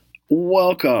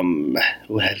Welcome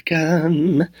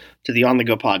to the On The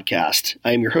Go podcast.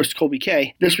 I am your host, Colby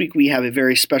Kay. This week we have a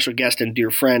very special guest and dear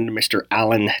friend, Mr.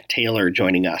 Alan Taylor,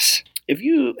 joining us. If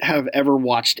you have ever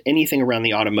watched anything around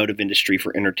the automotive industry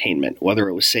for entertainment, whether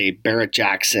it was, say, Barrett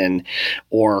Jackson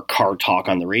or Car Talk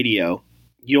on the radio,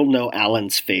 you'll know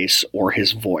Alan's face or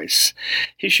his voice.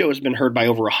 His show has been heard by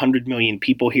over 100 million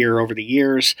people here over the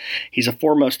years. He's a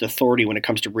foremost authority when it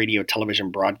comes to radio, television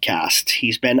broadcasts.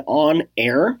 He's been on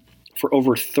air for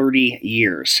over 30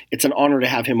 years. It's an honor to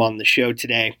have him on the show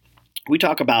today. We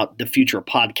talk about the future of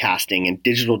podcasting and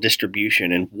digital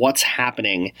distribution and what's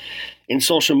happening in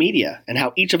social media and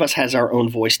how each of us has our own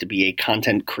voice to be a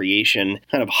content creation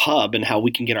kind of hub and how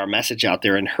we can get our message out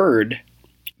there and heard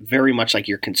very much like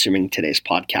you're consuming today's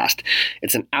podcast.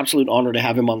 It's an absolute honor to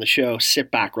have him on the show.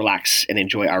 Sit back, relax, and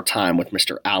enjoy our time with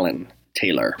Mr. Alan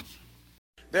Taylor.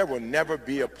 There will never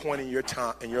be a point in your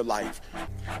time in your life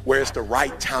where it's the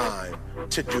right time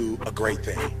to do a great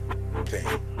thing.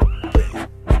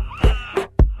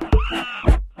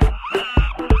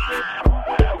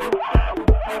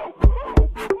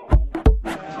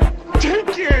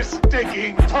 Take your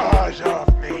stinking paws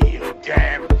off me, you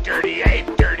damn dirty ape.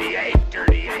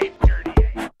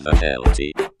 The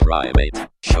Healthy Primate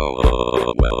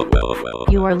Show. Well.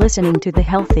 You are listening to the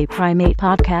Healthy Primate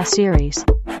Podcast series.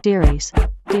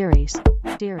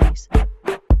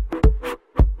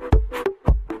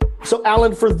 So,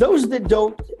 Alan, for those that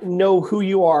don't know who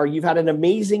you are, you've had an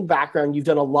amazing background. You've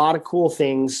done a lot of cool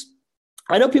things.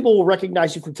 I know people will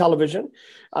recognize you from television.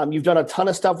 You've done a ton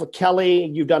of stuff with Kelly.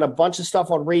 You've done a bunch of stuff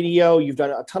on radio. You've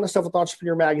done a ton of stuff with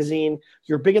Entrepreneur Magazine.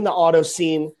 You're big in the auto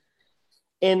scene.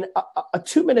 In a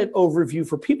 2-minute overview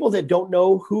for people that don't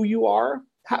know who you are,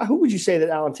 who would you say that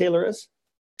Alan Taylor is?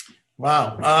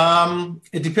 Wow.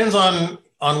 It depends on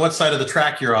what side of the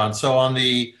track you're on. So on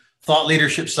the thought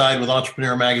leadership side with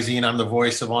Entrepreneur Magazine, I'm the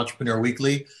voice of Entrepreneur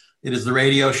Weekly. It is the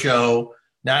radio show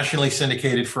nationally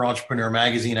syndicated for Entrepreneur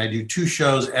Magazine. I do 2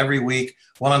 shows every week,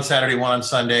 one on Saturday, one on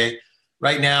Sunday.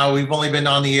 Right now, we've only been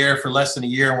on the air for less than a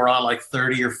year, and we're on like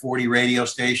 30 or 40 radio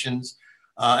stations.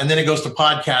 And then it goes to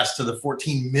podcast to the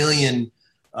 14 million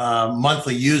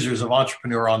monthly users of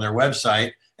Entrepreneur on their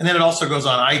website. And then it also goes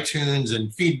on iTunes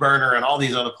and FeedBurner and all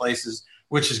these other places,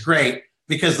 which is great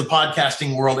because the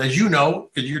podcasting world, as you know,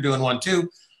 because you're doing one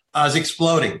too, is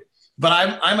exploding.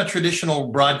 But I'm a traditional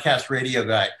broadcast radio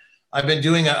guy. I've been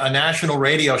doing a national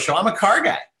radio show. I'm a car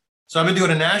guy. So I've been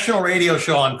doing a national radio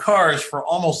show on cars for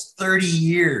almost 30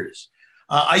 years.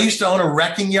 I used to own a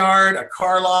wrecking yard, a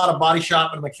car lot, a body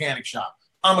shop, and a mechanic shop.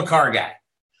 I'm a car guy.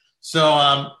 So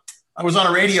I was on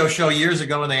a radio show years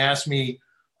ago and they asked me,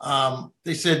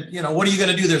 they said, what are you going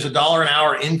to do? There's $1 an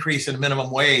hour increase in minimum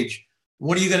wage.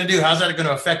 What are you going to do? How's that going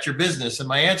to affect your business? And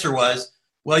my answer was,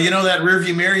 well, that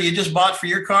rearview mirror you just bought for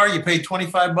your car, you paid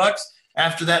 $25.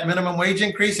 After that minimum wage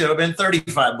increase, it would have been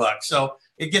 $35. So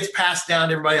it gets passed down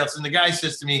to everybody else. And the guy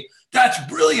says to me, that's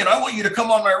brilliant. I want you to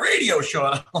come on my radio show.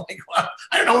 And I'm like, well,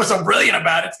 I don't know what's so brilliant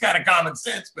about it. It's kind of common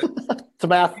sense. But it's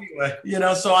math. Anyway,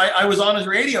 so I was on his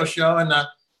radio show and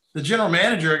the general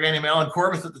manager, a guy named Alan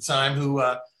Corbett at the time, who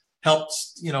helped,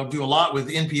 do a lot with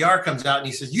NPR, comes out and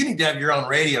he says, you need to have your own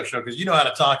radio show because you know how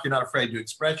to talk. You're not afraid to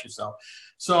express yourself.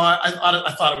 So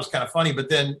I thought it was kind of funny. But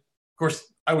then, of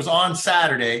course, I was on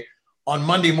Saturday. On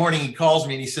Monday morning, he calls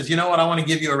me and he says, you know what? I want to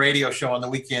give you a radio show on the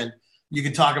weekend. You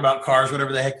can talk about cars,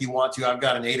 whatever the heck you want to. I've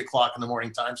got an 8 o'clock in the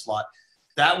morning time slot.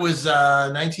 That was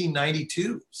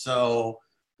 1992. So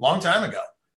long time ago.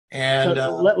 And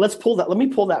let's pull that. Let me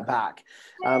pull that back.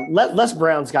 Les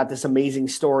Brown's got this amazing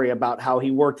story about how he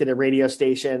worked at a radio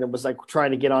station and was like trying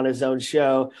to get on his own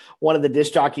show. One of the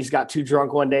disc jockeys got too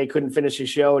drunk one day, couldn't finish his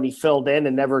show, and he filled in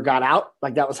and never got out.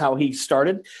 Like that was how he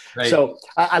started. Right. So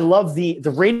I love the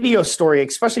radio story,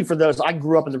 especially for those. I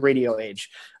grew up in the radio age.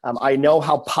 I know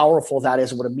how powerful that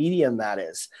is and what a medium that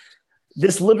is.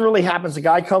 This literally happens. A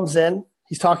guy comes in,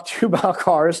 he's talking to you about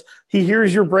cars. He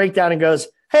hears your breakdown and goes,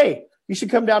 hey, you should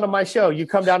come down to my show. You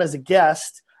come down as a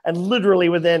guest. And literally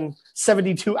within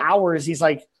 72 hours, he's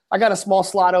like, I got a small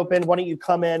slot open. Why don't you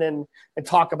come in and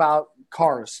talk about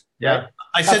cars? Yeah. Right?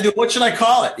 I said, dude, what should I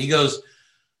call it? He goes,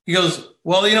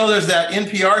 well, there's that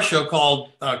NPR show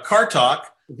called Car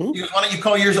Talk. Mm-hmm. He goes, why don't you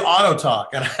call yours Auto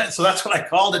Talk? And so that's what I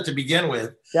called it to begin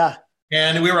with. Yeah.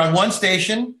 And we were on one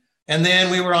station and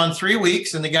then we were on 3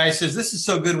 weeks. And the guy says, this is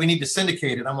so good, we need to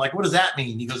syndicate it. I'm like, what does that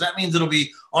mean? He goes, that means it'll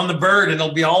be on the Bird and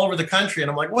it'll be all over the country. And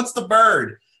I'm like, what's the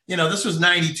Bird? This was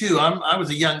 92. I was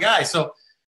a young guy. So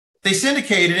they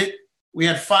syndicated it. We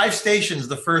had 5 stations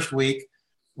the first week.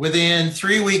 Within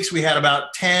 3 weeks, we had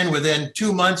about 10. Within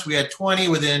 2 months, we had 20.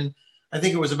 Within I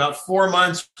think it was about 4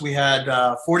 months. We had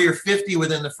 40 or 50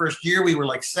 within the first year. We were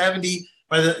like 70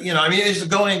 by the, it's just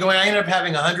going and going. I ended up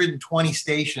having 120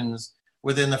 stations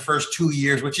within the first 2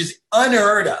 years, which is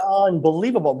unheard of.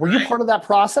 Unbelievable. Were you part of that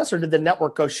process, or did the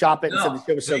network go shop it and said the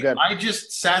show was so good? I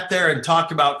just sat there and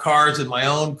talked about cars in my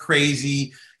own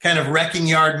crazy kind of wrecking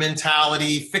yard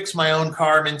mentality, fix my own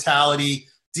car mentality,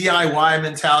 DIY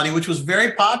mentality, which was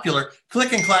very popular.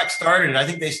 Click and Clack started it. I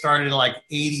think they started in like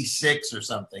 86 or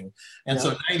something. And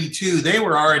so 92, they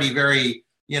were already very,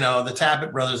 the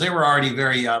Tappet brothers, they were already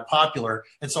very popular.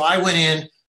 And so I went in,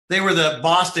 they were the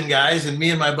Boston guys, and me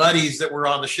and my buddies that were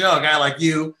on the show, a guy like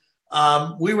you,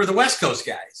 we were the West Coast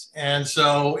guys. And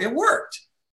so it worked.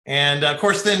 And of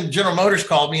course, then General Motors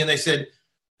called me and they said,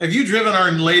 have you driven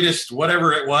our latest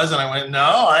whatever it was? And I went, no,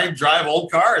 I drive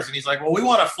old cars. And he's like, well, we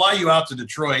want to fly you out to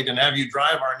Detroit and have you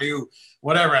drive our new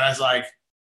whatever. And I was like,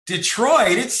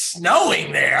 Detroit, it's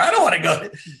snowing there. I don't want to go.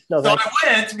 So I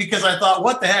went because I thought,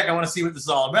 what the heck? I want to see what this is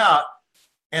all about.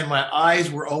 And my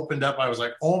eyes were opened up. I was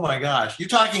like, oh my gosh, you're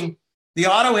talking, the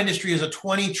auto industry is a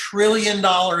 $20 trillion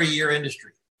a year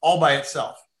industry all by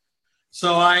itself.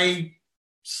 So I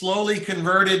slowly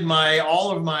converted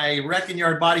all of my wrecking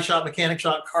yard, body shop, mechanic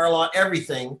shop, car lot,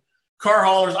 everything, car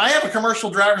haulers. I have a commercial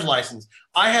driver's license.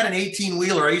 I had an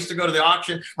 18-wheeler. I used to go to the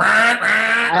auction.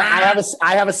 I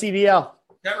have a CDL.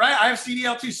 Yeah, right. I have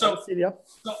CDL too. So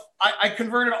I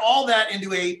converted all that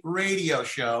into a radio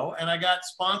show, and I got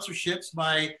sponsorships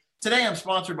today I'm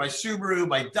sponsored by Subaru,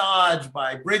 by Dodge,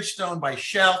 by Bridgestone, by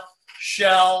Shell.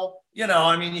 You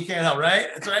can't help, right?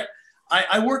 That's right.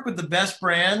 I work with the best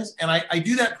brands, and I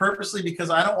do that purposely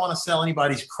because I don't want to sell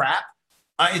anybody's crap.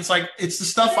 It's the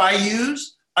stuff I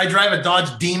use. I drive a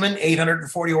Dodge Demon,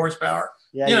 840 horsepower.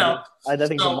 Yeah, I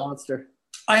think it's a monster.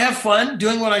 I have fun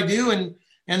doing what I do,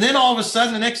 and then all of a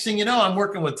sudden, the next thing you know, I'm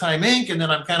working with Time Inc., and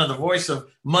then I'm kind of the voice of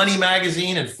Money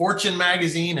Magazine and Fortune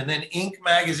Magazine, and then Inc.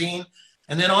 Magazine,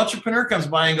 and then Entrepreneur comes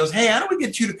by and goes, hey, how do we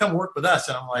get you to come work with us?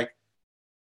 And I'm like,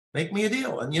 make me a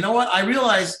deal. And you know what? I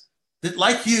realized that,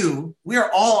 like you, we are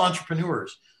all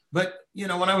entrepreneurs. But,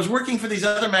 when I was working for these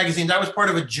other magazines, I was part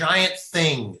of a giant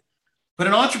thing. But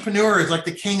an entrepreneur is like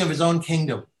the king of his own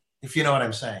kingdom, if you know what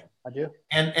I'm saying. I do.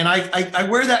 And I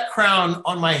wear that crown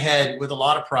on my head with a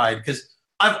lot of pride because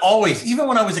I've always, even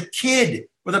when I was a kid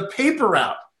with a paper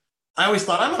route, I always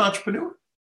thought I'm an entrepreneur.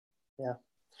 Yeah.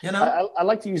 I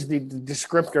like to use the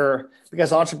descriptor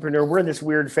because entrepreneur, we're in this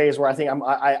weird phase where I think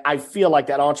I feel like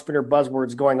that entrepreneur buzzword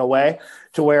is going away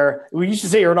to where we used to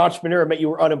say you're an entrepreneur, it meant you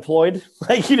were unemployed,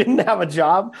 like you didn't have a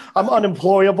job. I'm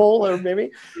unemployable, or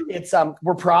maybe it's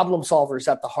we're problem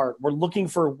solvers at the heart. We're looking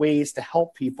for ways to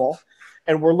help people,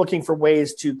 and we're looking for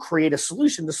ways to create a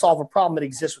solution to solve a problem that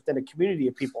exists within a community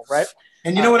of people, right?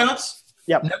 And you know what else?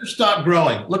 Yep. Never stop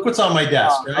growing. Look what's on my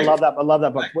desk. Right? I love that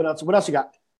book. Right. What else you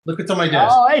got? Look what's on my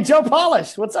desk. Oh, hey, Joe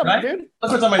Polish. What's up, right? dude?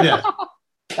 Look what's on my desk.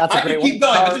 That's I can keep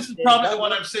going, but this is probably the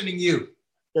one I'm sending you.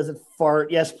 Does it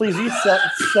fart? Yes, please. You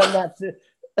send that to.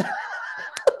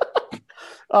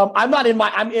 I'm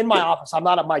in my office. I'm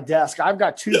not at my desk. I've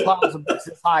got 2 piles of books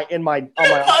this high in my.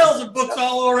 Piles of books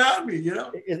all around me.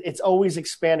 It's always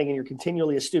expanding, and you're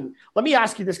continually a student. Let me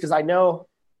ask you this because I know.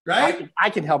 Right. I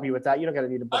can help you with that. You don't got to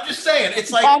need a book. I'm just saying.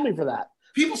 It's like call me for that.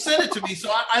 People send it to me, so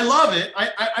I love it.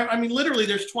 I mean, literally,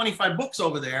 there's 25 books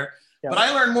over there. Yeah. But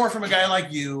I learned more from a guy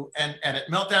like you and at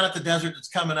Meltdown at the Desert that's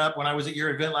coming up when I was at your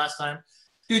event last time.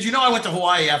 Dude, I went to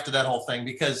Hawaii after that whole thing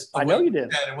because of I know you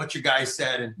did. And what you guys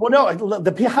said. And well,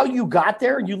 no, how you got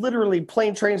there, you literally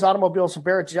plane, trains, automobiles from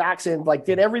Barrett Jackson,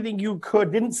 did everything you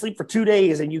could, didn't sleep for 2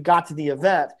 days, and you got to the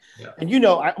event. Yeah. And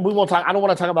we won't talk. I don't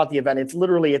want to talk about the event. It's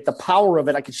literally the power of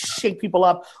it. I could shake people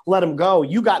up, let them go.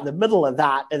 You got in the middle of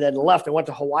that and then left and went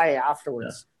to Hawaii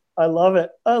afterwards. Yeah. I love it.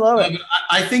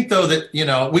 I think though that,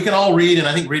 we can all read, and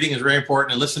I think reading is very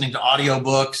important, and listening to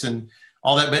audiobooks and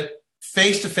all that, but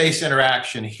face-to-face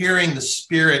interaction, hearing the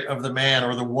spirit of the man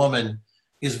or the woman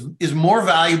is more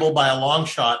valuable by a long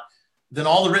shot than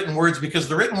all the written words, because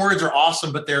the written words are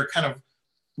awesome, but they're kind of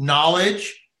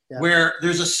knowledge where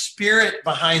there's a spirit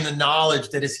behind the knowledge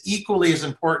that is equally as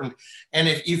important. And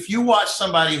if you watch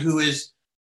somebody who is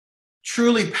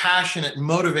truly passionate,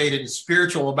 motivated, and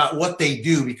spiritual about what they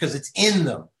do because it's in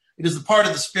them, it is the part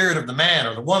of the spirit of the man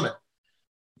or the woman,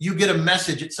 you get a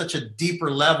message at such a deeper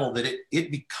level that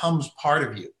it becomes part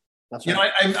of you. That's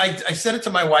right. I said it to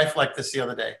my wife like this the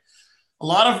other day.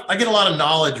 I get a lot of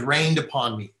knowledge rained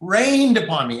upon me,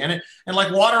 and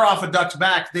like water off a duck's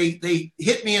back, they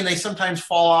hit me and they sometimes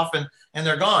fall off and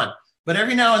they're gone. But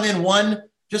every now and then one,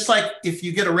 just like if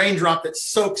you get a raindrop that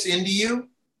soaks into you,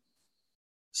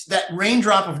 that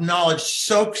raindrop of knowledge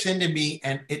soaks into me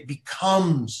and it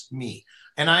becomes me.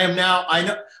 And I know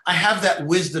I have that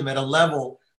wisdom at a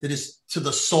level that is to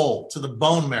the soul, to the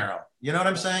bone marrow. You know what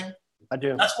I'm saying? I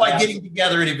do. That's why getting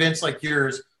together at events like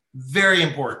yours, very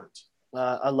important.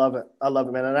 I love it. I love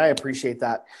it, man. And I appreciate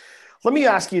that. Let me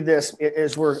ask you this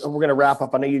as we're going to wrap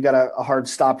up. I know you got a hard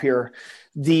stop here.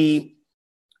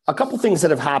 A couple things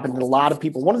that have happened to a lot of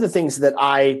people. One of the things that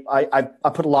I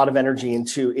put a lot of energy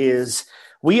into is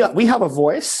we have a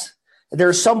voice.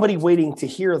 There's somebody waiting to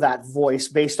hear that voice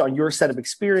based on your set of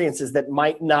experiences that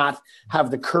might not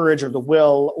have the courage or the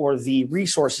will or the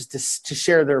resources to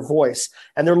share their voice.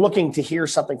 And they're looking to hear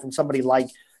something from somebody like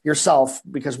yourself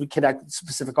because we connect with a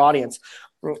specific audience.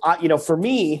 For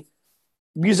me,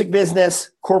 music business,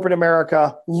 corporate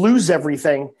America, lose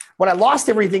everything. When I lost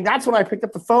everything, that's when I picked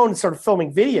up the phone and started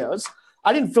filming videos.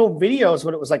 I didn't film videos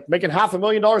when it was like making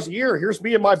 $500,000 a year. Here's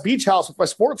me in my beach house with my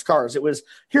sports cars. It was,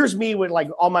 here's me with like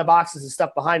all my boxes and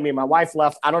stuff behind me. My wife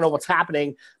left. I don't know what's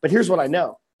happening, but here's what I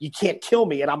know. You can't kill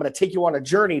me, and I'm going to take you on a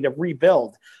journey to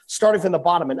rebuild, starting from the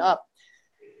bottom and up.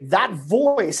 That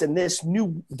voice in this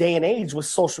new day and age with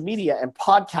social media and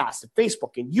podcasts and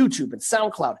Facebook and YouTube and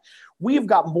SoundCloud, we have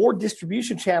got more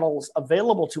distribution channels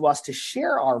available to us to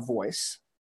share our voice.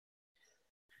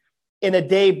 In a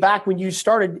day back when you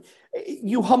started,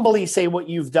 you humbly say what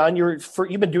you've done. You've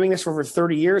been doing this for over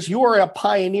 30 years. You are a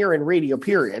pioneer in radio,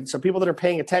 period. So people that are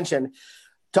paying attention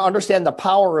to understand the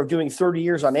power of doing 30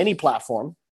 years on any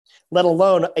platform, let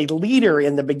alone a leader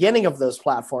in the beginning of those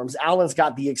platforms. Alan's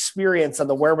got the experience and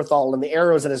the wherewithal and the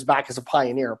arrows in his back as a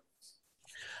pioneer.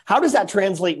 How does that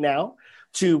translate now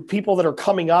to people that are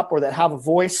coming up or that have a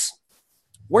voice?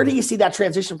 Where do you see that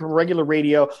transition from regular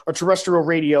radio or terrestrial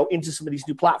radio into some of these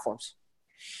new platforms?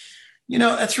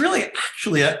 That's really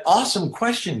actually an awesome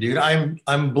question, dude.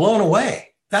 I'm blown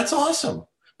away. That's awesome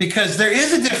because there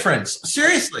is a difference.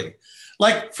 Seriously.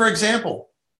 Like, for example,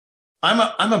 I'm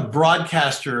a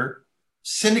broadcaster,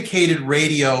 syndicated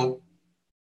radio,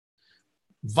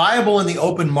 viable in the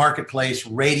open marketplace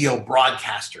radio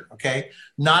broadcaster, okay?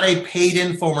 Not a paid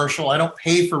infomercial. I don't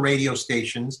pay for radio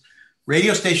stations.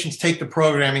 Radio stations take the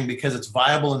programming because it's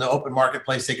viable in the open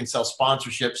marketplace. They can sell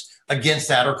sponsorships against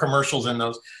that or commercials in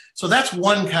those. So that's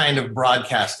one kind of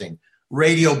broadcasting,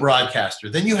 radio broadcaster.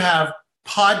 Then you have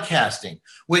podcasting,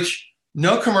 which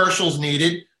no commercials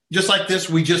needed. Just like this,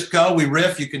 we just go, we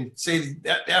riff. You can say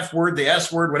the F word, the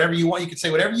S word, whatever you want. You can say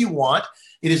whatever you want.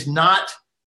 It is not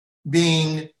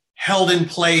being held in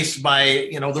place by,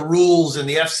 the rules and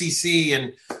the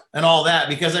FCC and all that.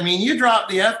 Because, you drop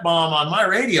the F-bomb on my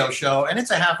radio show and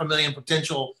it's a $500,000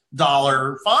 potential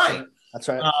dollar fine. That's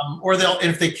right. Or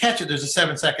if they catch it, there's a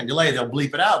 7-second delay, they'll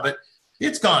bleep it out. But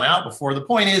it's gone out before. The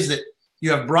point is that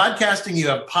you have broadcasting, you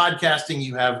have podcasting,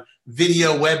 you have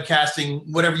video webcasting,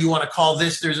 whatever you want to call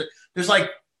this. There's like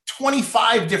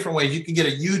 25 different ways. You can get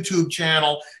a YouTube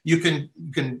channel. You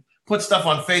can put stuff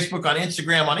on Facebook, on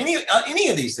Instagram, on any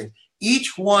of these things.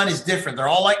 Each one is different. They're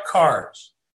all like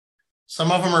cars.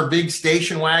 Some of them are big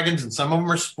station wagons, and some of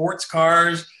them are sports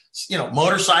cars,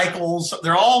 motorcycles.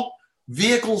 They're all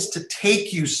vehicles to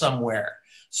take you somewhere.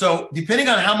 So depending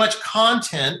on how much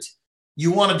content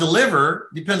you want to deliver,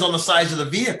 depends on the size of the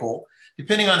vehicle.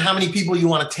 Depending on how many people you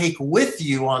want to take with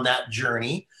you on that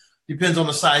journey, depends on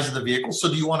the size of the vehicle. So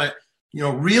do you want to,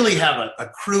 really have a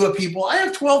crew of people? I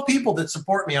have 12 people that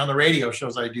support me on the radio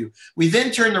shows I do. We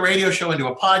then turn the radio show into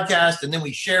a podcast, and then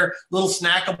we share little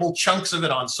snackable chunks of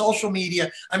it on social media.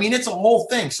 It's a whole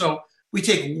thing. So we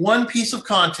take one piece of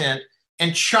content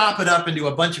and chop it up into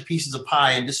a bunch of pieces of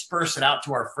pie and disperse it out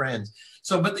to our friends.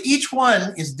 So, but each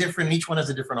one is different. Each one has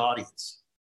a different audience.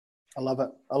 I love it.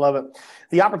 I love it.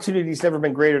 The opportunity's never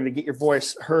been greater to get your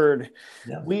voice heard.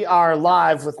 Yeah. We are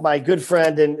live with my good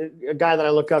friend and a guy that I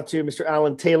look up to, Mr.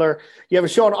 Alan Taylor. You have a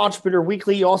show on Entrepreneur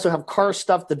Weekly. You also have Car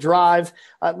Stuff to Drive.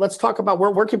 Let's talk about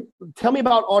tell me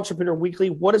about Entrepreneur Weekly.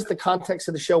 What is the context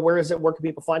of the show? Where is it? Where can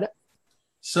people find it?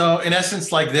 So in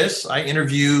essence, like this, I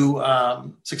interview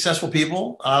successful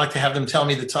people. I like to have them tell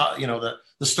me the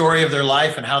story of their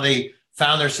life and how they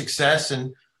found their success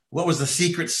and what was the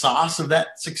secret sauce of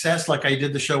that success? Like I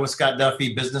did the show with Scott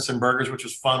Duffy, Business and Burgers, which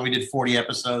was fun. We did 40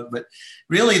 episodes, but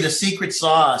really the secret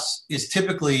sauce is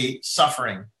typically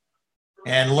suffering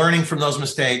and learning from those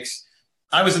mistakes.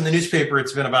 I was in the newspaper.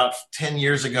 It's been about 10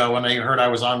 years ago when I heard I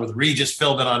was on with Regis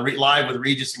Philbin on Live with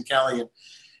Regis and Kelly.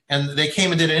 And they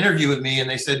came and did an interview with me and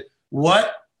they said,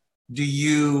 what do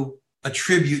you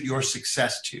attribute your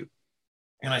success to?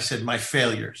 And I said, my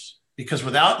failures. Because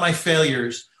without my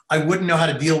failures, I wouldn't know how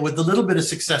to deal with the little bit of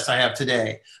success I have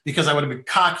today, because I would have been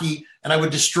cocky and I would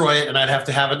destroy it and I'd have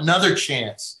to have another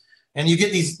chance. And you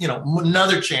get these,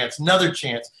 another chance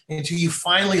until you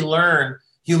finally learn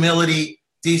humility,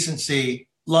 decency,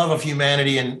 love of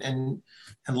humanity and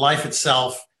life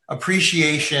itself,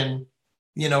 appreciation,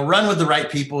 run with the right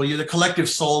people. You're the collective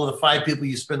soul of the 5 people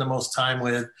you spend the most time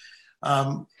with.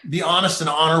 Be honest and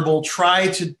honorable. Try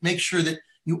to make sure that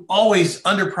you always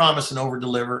underpromise and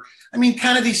overdeliver. I mean,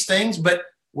 kind of these things, but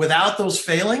without those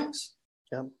failings,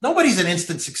 nobody's an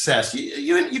instant success.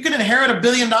 You can inherit $1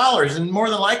 billion, and more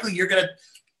than likely you're going to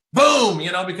boom,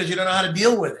 because you don't know how to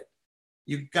deal with it.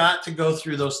 You've got to go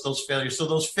through those failures. So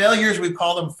those failures, we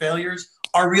call them failures,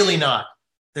 are really not.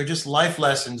 They're just life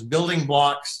lessons, building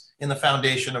blocks in the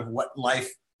foundation of what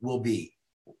life will be.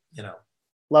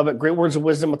 Love it. Great words of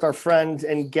wisdom with our friend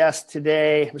and guest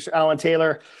today, Mr. Alan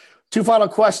Taylor. 2 final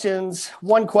questions.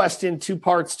 1 question, 2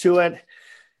 parts to it.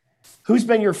 Who's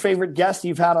been your favorite guest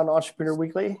you've had on Entrepreneur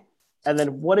Weekly? And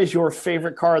then what is your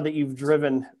favorite car that you've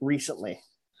driven recently?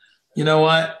 You know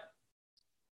what?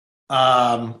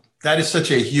 That is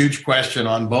such a huge question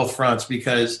on both fronts,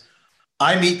 because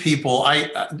I meet people.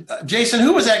 Jason,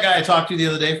 who was that guy I talked to the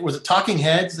other day? Was it Talking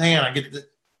Heads? Hang on,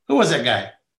 who was that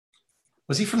guy?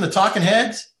 Was he from the Talking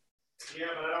Heads? Yeah,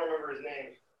 but I don't remember his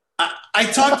name. I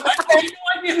had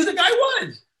no idea who the guy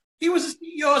was. He was the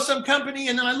CEO of some company,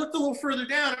 and then I looked a little further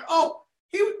down, and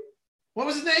what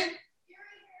was his name?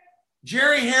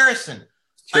 Jerry Harrison.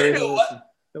 I didn't know what.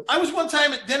 I was one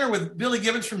time at dinner with Billy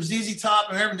Gibbons from ZZ Top,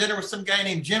 and we were having dinner with some guy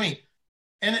named Jimmy.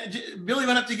 And Billy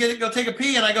went up to go take a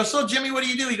pee, and I go, "So, Jimmy, what do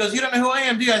you do?" He goes, "You don't know who I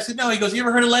am, do you?" I said, "No." He goes, "You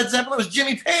ever heard of Led Zeppelin?" It was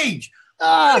Jimmy Page.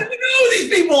 I don't know who these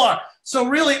people are. So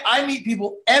really, I meet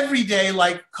people every day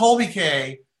like Colby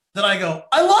K that I go,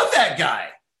 I love that guy.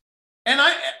 And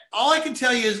all I can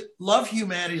tell you is love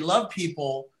humanity, love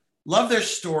people, love their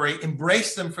story,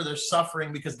 embrace them for their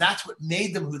suffering, because that's what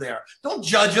made them who they are. Don't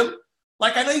judge them.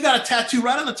 Like, I know you got a tattoo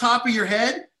right on the top of your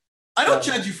head. I don't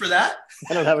judge you for that.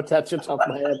 I don't have a tattoo on the top of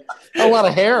my head. A lot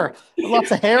of hair.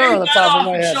 Lots of hair on the top of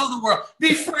my head. Show the world.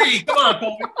 Be free. Come on,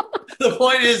 Colby. The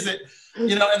point is that, and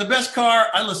the best car,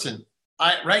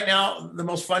 right now, the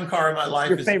most fun car in my life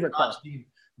Your is favorite car.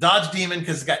 Dodge Demon,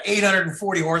 because it's got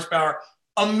 840 horsepower.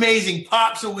 Amazing.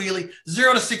 Pops a wheelie.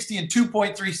 0 to 60 in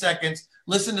 2.3 seconds.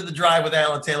 Listen to the Drive with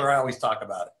Alan Taylor. I always talk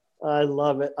about it. I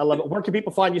love it. Where can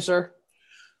people find you, sir?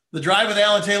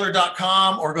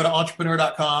 thedrivewithalantaylor.com, or go to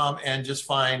entrepreneur.com and just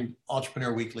find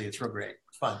Entrepreneur Weekly. It's real great.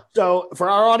 It's fun. So for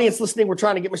our audience listening, we're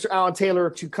trying to get Mr. Alan Taylor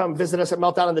to come visit us at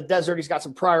Meltdown in the Desert. He's got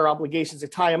some prior obligations to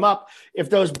tie him up. If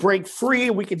those break free,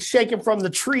 we can shake him from the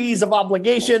trees of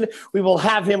obligation. We will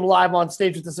have him live on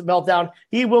stage with us at Meltdown.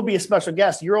 He will be a special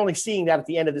guest. You're only seeing that at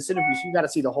the end of this interview, so you got to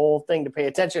see the whole thing to pay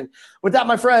attention. With that,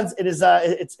 my friends, it is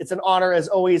it's an honor as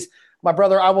always. My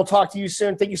brother, I will talk to you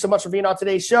soon. Thank you so much for being on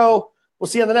today's show. We'll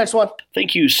see you on the next one.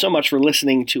 Thank you so much for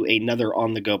listening to another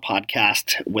On The Go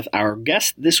podcast with our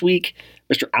guest this week,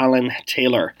 Mr. Alan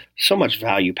Taylor. So much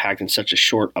value packed in such a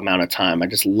short amount of time. I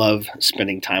just love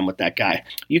spending time with that guy.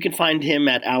 You can find him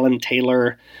at Alan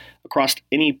Taylor across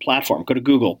any platform. Go to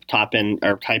Google, type in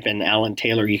Alan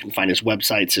Taylor. You can find his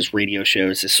websites, his radio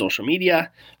shows, his social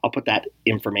media. I'll put that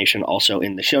information also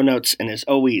in the show notes. And as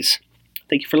always,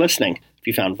 thank you for listening. If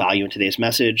you found value in today's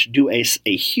message, do a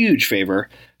huge favor.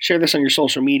 Share this on your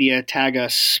social media, tag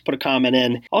us, put a comment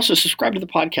in. Also, subscribe to the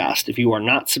podcast if you are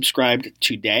not subscribed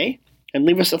today, and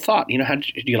leave us a thought. Do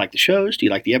you like the shows? Do you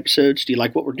like the episodes? Do you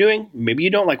like what we're doing? Maybe you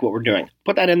don't like what we're doing.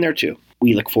 Put that in there too.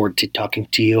 We look forward to talking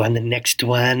to you on the next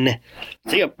one.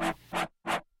 See ya.